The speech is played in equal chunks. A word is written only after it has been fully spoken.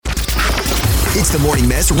It's the Morning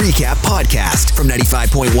Mess Recap Podcast from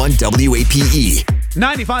 95.1 WAPE.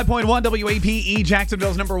 95.1 WAPE,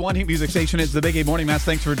 Jacksonville's number one hit music station. It's the Big A Morning Mess.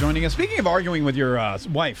 Thanks for joining us. Speaking of arguing with your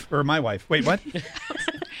wife, or my wife. Wait, what?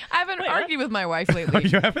 I haven't argued with my wife lately.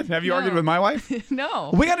 You haven't? Have you argued with my wife?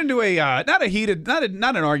 No. We got into a, not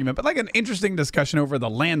an argument, but like an interesting discussion over the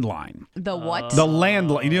landline. The what? The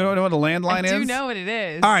landline. You know what a landline is? I do know what it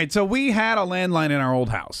is. All right, so we had a landline in our old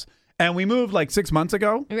house. And we moved like 6 months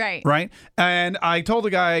ago. Right. Right. And I told the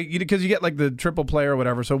guy, because you get like the triple play or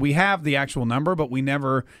whatever. So we have the actual number, but we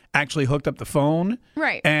never actually hooked up the phone.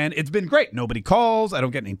 Right. And it's been great. Nobody calls. I don't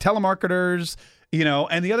get any telemarketers,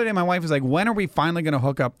 And the other day my wife was like, when are we finally going to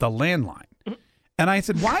hook up the landline? And I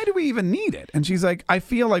said, why do we even need it? And she's like, I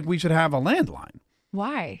feel like we should have a landline.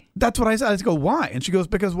 Why? That's what I said. I go, why? And she goes,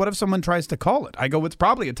 because what if someone tries to call it? I go, it's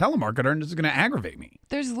probably a telemarketer and it's going to aggravate me.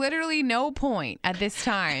 There's literally no point at this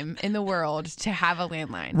time in the world to have a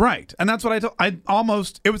landline. Right. And that's what I told.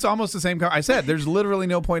 It was almost the same. I said, there's literally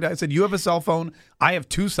no point. I said, you have a cell phone. I have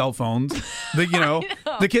 2 cell phones.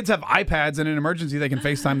 The kids have iPads. In an emergency, they can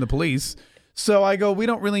FaceTime the police. So I go, we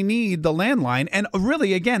don't really need the landline. And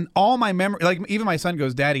really, again, all my memory, like even my son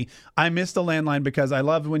goes, Daddy, I missed the landline because I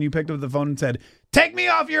loved when you picked up the phone and said, take me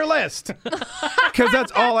off your list. Because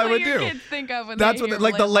that's all I would do. Kids think of when that's they what hear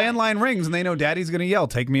like the landline. landline rings and they know Daddy's going to yell,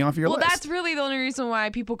 take me off your list. Well, that's really the only reason why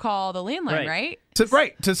people call the landline, right?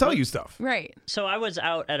 To sell you stuff. Right. So I was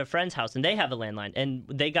out at a friend's house, and they have a landline, and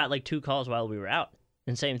they got like 2 calls while we were out.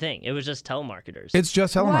 And same thing. It was just telemarketers. It's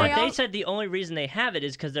just telemarketers. But they said the only reason they have it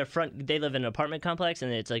is because they live in an apartment complex,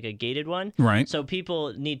 and it's like a gated one. Right. So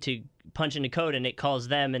people need to punch in a code, and it calls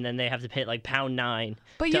them, and then they have to pay like £9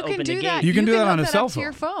 But to you can open do the that. gate. You can do that hook on a cell up to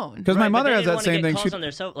your phone. Because my mother has that same thing. Calls on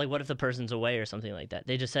their cell, like what if the person's away or something like that?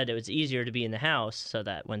 They just said it was easier to be in the house so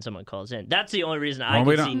that when someone calls in. That's the only reason I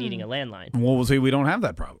could see needing a landline. Well, we'll see. We don't have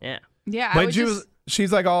that problem. Yeah. Yeah. But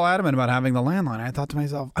she's like all adamant about having the landline. I thought to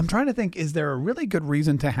myself, I'm trying to think, is there a really good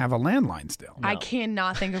reason to have a landline still? I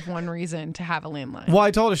cannot think of one reason to have a landline. Well,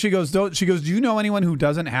 I told her, she goes, do you know anyone who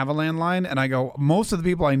doesn't have a landline? And I go, most of the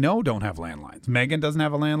people I know don't have landlines. Meghan doesn't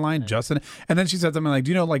have a landline, Justin. And then she said something like,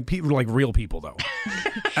 do you know like people, like real people though?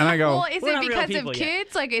 And I go, well, is it because of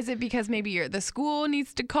kids? Like, is it because maybe the school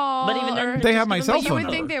needs to call? But even then, they have my cell phone. phone You would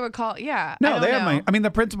number. think they would call. Yeah. No, they have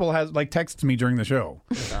the principal has like texts me during the show.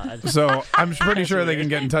 So I'm pretty sure they can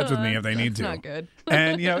get in touch with me if they need to. Not good.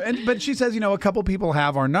 And but she says, a couple people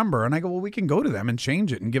have our number, and I go, well, we can go to them and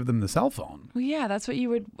change it and give them the cell phone. Well, yeah, that's what you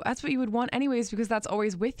would want anyways, because that's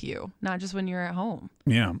always with you, not just when you're at home.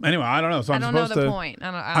 Yeah. Anyway, I don't know. So I don't know the point.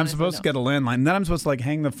 I'm supposed to get a landline, and then I'm supposed to like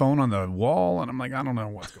hang the phone on the wall, and I'm like, I don't know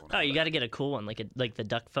what's going on. Oh, you got to get a cool one, like the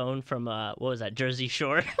duck phone from what was that, Jersey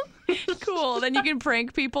Shore? Cool. Then you can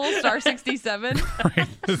prank people. Star 67. Right.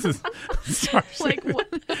 This is Star Like what?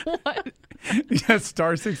 Yes,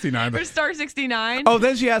 Star 69. Or Star 69. Oh,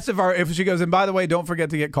 then she asked if she goes, and by the way, don't forget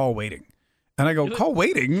to get call waiting. And I go, call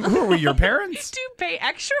waiting? Who are we, your parents? Do you pay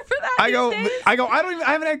extra for that? I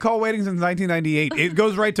haven't had call waiting since 1998. It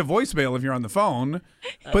goes right to voicemail if you're on the phone.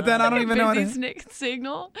 But then I don't even know how to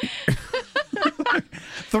signal.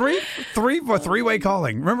 three-way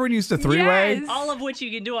calling. Remember when you used to three-way? Yes. All of which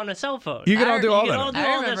you can do on a cell phone. You can all do all that.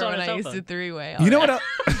 I remember when I used to three-way. You know what else?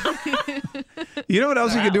 You know what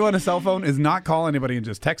else you can do on a cell phone is not call anybody and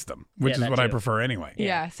just text them, which is what I prefer anyway.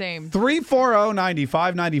 Yeah, same.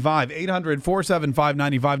 340-9595,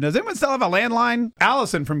 800-475-95. Does anyone still have a landline?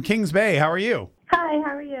 Allison from Kings Bay, how are you? Hi,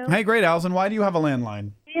 how are you? Hey, great, Allison. Why do you have a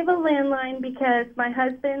landline? I have a landline because my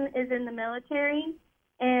husband is in the military,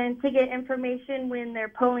 and to get information when they're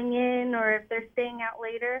pulling in or if they're staying out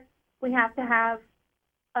later, we have to have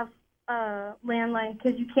a landline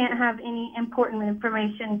because you can't have any important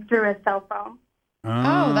information through a cell phone.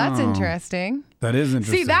 Oh, that's interesting. That is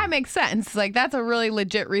interesting. See, that makes sense. Like, that's a really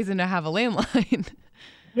legit reason to have a landline.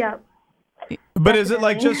 Yep. But is it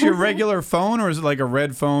like just your regular phone, or is it like a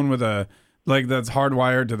red phone with that's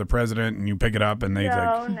hardwired to the president and you pick it up and they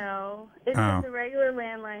No. It's just a regular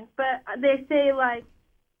landline. But they say, like,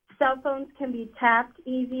 cell phones can be tapped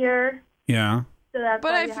easier. Yeah. So that's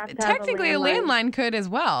why you have to technically have a landline could as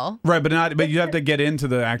well. Right, but you have to get into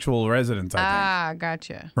the actual residence, I think. Ah,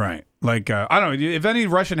 gotcha. Right. Like, I don't know. If any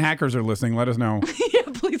Russian hackers are listening, let us know. Yeah,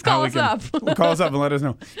 please call us up. Call us up and let us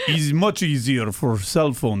know. It's much easier for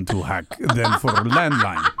cell phone to hack than for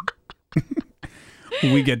landline.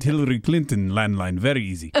 We get Hillary Clinton landline very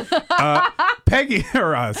easy. Peggy,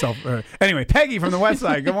 anyway, Peggy from the West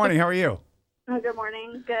Side. Good morning. How are you? Good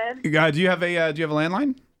morning. Good. Do you have a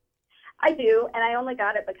landline? I do, and I only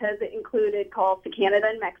got it because it included calls to Canada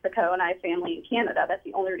and Mexico, and I have family in Canada. That's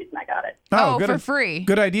the only reason I got it. Oh, for free.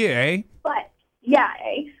 Good idea, eh? But Yeah,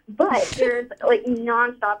 but there's like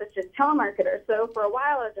nonstop. It's just telemarketers. So for a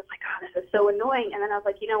while, I was just like, oh, this is so annoying. And then I was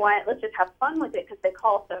like, you know what? Let's just have fun with it because they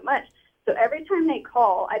call so much. So every time they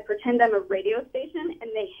call, I pretend I'm a radio station,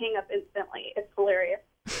 and they hang up instantly. It's hilarious.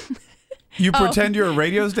 You pretend you're a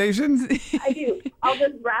radio station? I do. I'll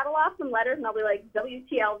just rattle off some letters, and I'll be like,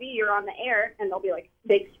 WTLV, you're on the air. And they'll be like,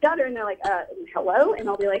 they stutter, and they're like, hello? And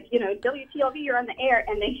I'll be like, WTLV, you're on the air.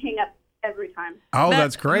 And they hang up every time. Oh,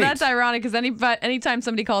 that's great. That's ironic because anytime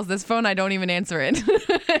somebody calls this phone, I don't even answer it.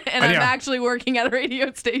 And I'm actually working at a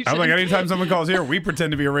radio station. I'm like, anytime someone calls here, we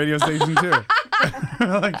pretend to be a radio station too.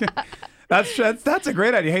 Like, that's a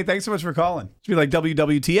great idea. Hey, thanks so much for calling. It should be like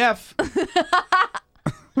WWTF.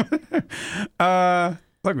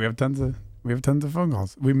 Look, we have tons of phone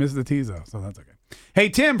calls. We missed the tease though, so that's okay. Hey,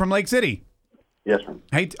 Tim from Lake City. Yes, ma'am.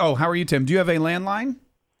 Hey, how are you, Tim? Do you have a landline?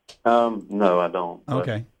 No, I don't.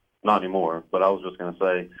 Okay. Not anymore, but I was just going to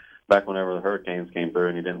say, back whenever the hurricanes came through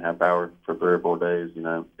and you didn't have power for 3 or 4 days,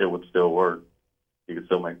 it would still work. You could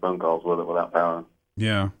still make phone calls with it without power.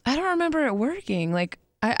 Yeah. I don't remember it working. Like,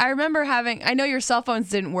 I remember I know your cell phones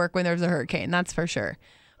didn't work when there was a hurricane, that's for sure.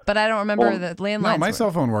 But I don't remember the landlines. No, my cell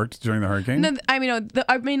phone worked during the hurricane. No, I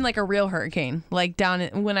mean like a real hurricane, like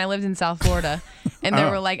when I lived in South Florida, and there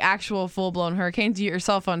were like actual full blown hurricanes. Your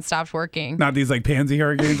cell phone stopped working. Not these like pansy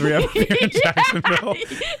hurricanes we have here in Jacksonville.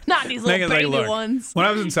 Not these little baby ones. When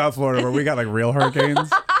I was in South Florida, where we got like real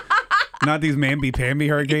hurricanes. Not these mamby-pamby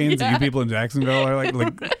hurricanes that you people in Jacksonville are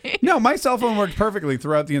like. No, my cell phone worked perfectly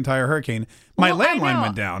throughout the entire hurricane. My landline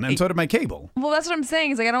went down, and so did my cable. Well, that's what I'm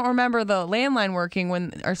saying. Is like I don't remember the landline working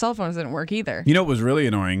when our cell phones didn't work either. You know what was really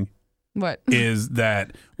annoying? What? Is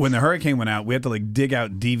that when the hurricane went out, we had to like dig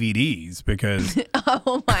out DVDs because.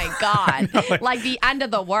 Oh my God! like the end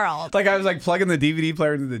of the world. Like I was like plugging the DVD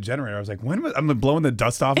player into the generator. I was like, I'm like blowing the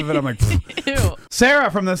dust off of it. I'm like, ew.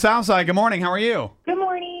 Sarah from the South Side. Good morning. How are you? Good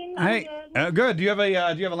morning. Hey, good. Do you have a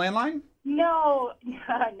landline? No.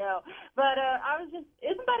 But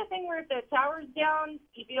isn't that a thing where if the tower's down,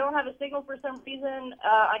 if you don't have a signal for some reason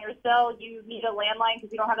on your cell, you need a landline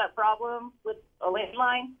because you don't have that problem with a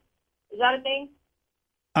landline? Is that a thing?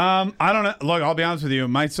 I don't know. Look, I'll be honest with you.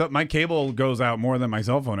 My cable goes out more than my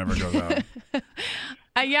cell phone ever goes out.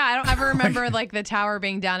 Yeah, I don't ever remember like the tower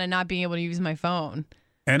being down and not being able to use my phone.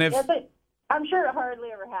 And if but I'm sure it hardly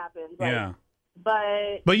ever happens. Yeah.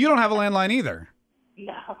 But you don't have a landline either.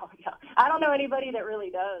 No. I don't know anybody that really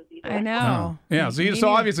does either. I know. Oh. Yeah, so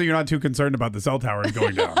obviously you're not too concerned about the cell towers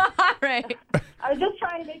going down. Right. I was just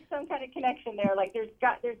trying to make some kind of connection there. Like there's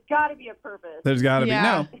got to be a purpose. There's got to be.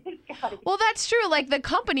 No. Well, that's true. Like the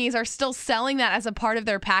companies are still selling that as a part of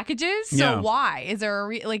their packages. So why? Is there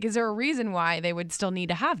a reason why they would still need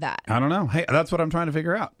to have that? I don't know. Hey, that's what I'm trying to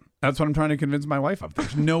figure out. That's what I'm trying to convince my wife of.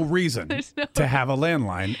 There's no reason to have a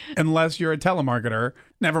landline unless you're a telemarketer.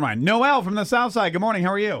 Never mind. Noelle from the South Side. Good morning.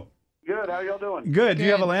 How are you? Good. How y'all doing? Good. Do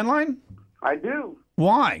you have a landline? I do.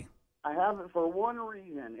 Why? I have it for one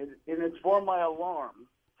reason, and it's for my alarm.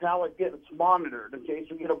 It's how it gets monitored in case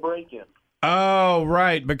we get a break-in. Oh,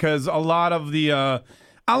 right. Because a lot of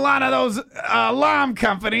those alarm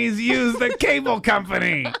companies use the cable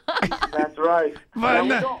company. That's right. But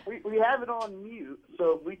we have it on mute,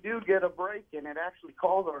 so if we do get a break-in, it actually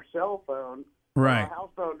calls our cell phone. Right. Our house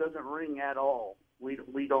phone doesn't ring at all. We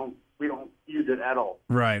don't use it at all.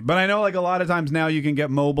 Right. But I know like a lot of times now you can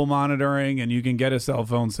get mobile monitoring and you can get a cell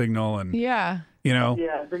phone signal and Yeah,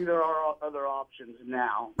 I think there are other options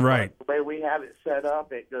now. Right. The way we have it set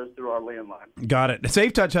up, it goes through our landline. Got it.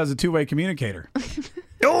 Safe Touch has a two-way communicator.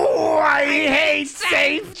 Oh, I hate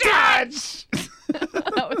Safe Touch.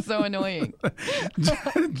 that was so annoying.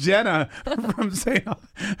 Jenna from St.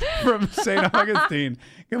 Augustine.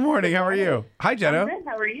 Good morning. How are you? Hi, Jenna. I'm good.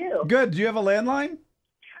 How are you? Good. Do you have a landline?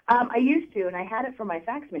 I used to, and I had it for my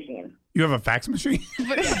fax machine. You have a fax machine?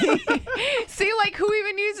 See, like who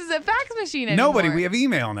even uses a fax machine anymore? Nobody. We have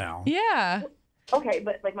email now. Yeah. Okay,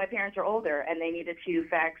 but like my parents are older, and they needed to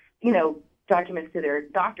fax, documents to their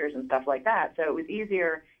doctors and stuff like that. So it was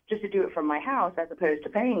easier just to do it from my house as opposed to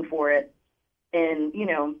paying for it. And,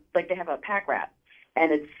 like they have a pack rat,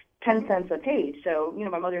 and it's 10 cents a page. So,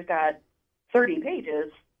 my mother's got 30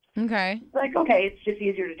 pages. Okay. Like, okay, it's just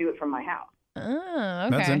easier to do it from my house. Oh,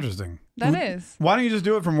 okay. That's interesting. That is. Why don't you just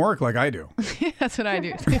do it from work like I do? That's what I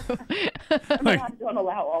do too. Don't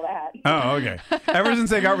allow all that. Oh, okay. Ever since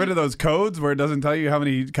they got rid of those codes where it doesn't tell you how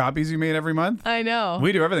many copies you made every month? I know.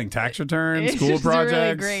 We do everything. Tax returns, It's school just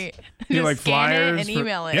projects. really great. You Just like scan flyers. it and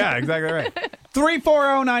email it. Yeah, exactly right.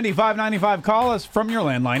 340-9595. Call us from your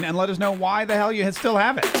landline and let us know why the hell you still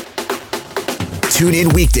have it. Tune in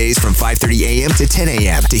weekdays from 5:30 a.m. to 10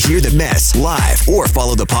 a.m. to hear The Mess live or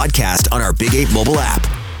follow the podcast on our Big 8 mobile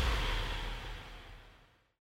app.